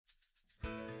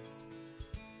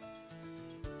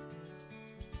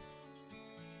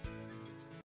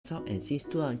And since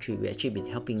 2003, we've actually been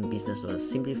helping business owners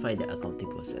simplify their accounting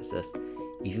processes.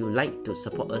 If you like to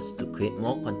support us to create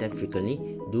more content frequently,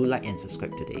 do like and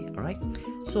subscribe today, alright?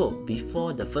 So,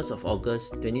 before the 1st of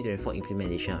August 2024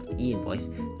 implementation of E-Invoice,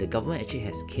 the government actually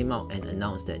has came out and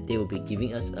announced that they will be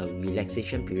giving us a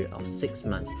relaxation period of 6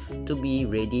 months to be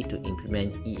ready to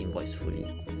implement E-Invoice fully.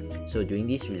 So, during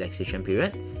this relaxation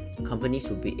period, companies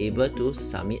will be able to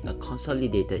submit a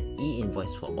consolidated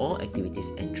E-Invoice for all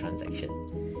activities and transactions.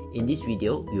 In this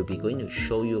video, we'll be going to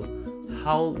show you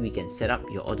how we can set up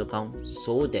your AutoCount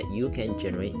so that you can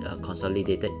generate a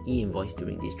consolidated E-Invoice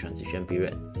during this transition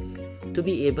period. To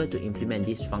be able to implement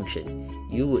this function,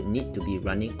 you would need to be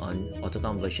running on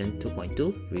AutoCount version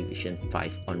 2.2 revision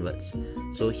 5 onwards.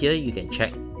 So here you can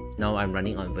check, now I'm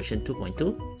running on version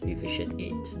 2.2 revision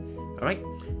 8. Alright,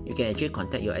 you can actually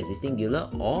contact your existing dealer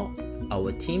or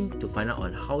our team to find out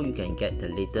on how you can get the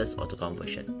latest AutoCount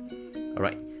version.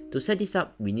 Alright, to set this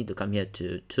up, we need to come here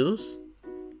to Tools,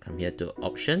 come here to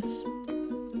Options,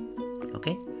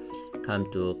 okay, come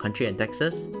to Country and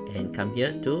Taxes, and come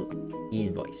here to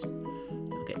E-Invoice.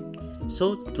 Okay,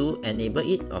 so to enable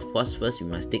it, of course, first we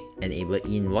must tick Enable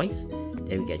E-Invoice.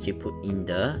 Then we can actually put in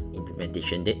the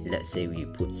implementation date. Let's say we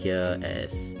put here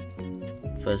as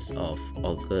 1st of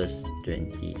August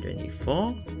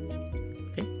 2024.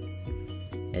 Okay,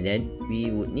 and then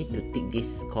we would need to tick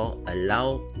this called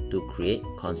Allow to create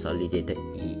consolidated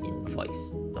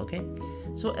E-Invoice. Okay,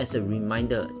 so as a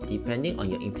reminder, depending on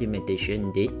your implementation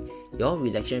date, your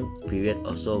relaxation period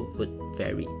also would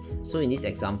vary. So in this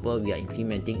example, we are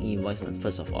implementing E-Invoice on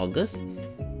 1st of August.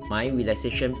 My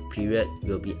relaxation period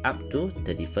will be up to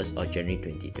 31st of January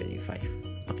 2025.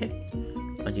 Okay,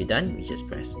 once you're done, we just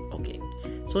press OK.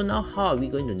 So now how are we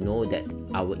going to know that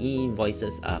our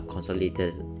E-Invoices are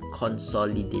consolidated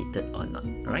or not?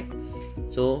 Alright,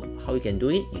 so how we can do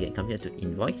it, you can come here to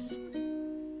Invoice.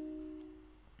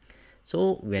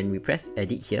 So when we press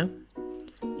Edit here,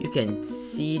 you can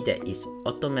see that it's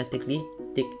automatically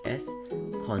ticked as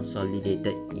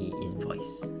Consolidated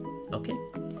E-Invoice. Okay,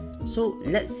 so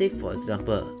let's say for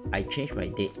example, I change my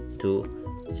date to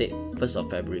say 1st of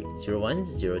February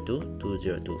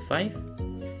 01/02/2025.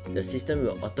 The system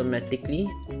will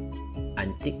automatically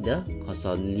untick the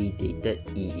Consolidated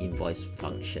E-Invoice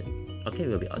function. Okay,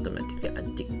 will be automatically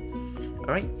unticked.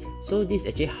 Alright, so this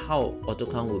is actually how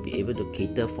AutoCount will be able to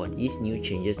cater for these new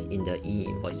changes in the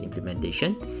E-Invoice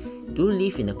implementation. Do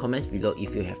leave in the comments below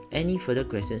if you have any further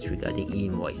questions regarding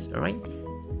E-Invoice. Alright,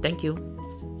 thank you.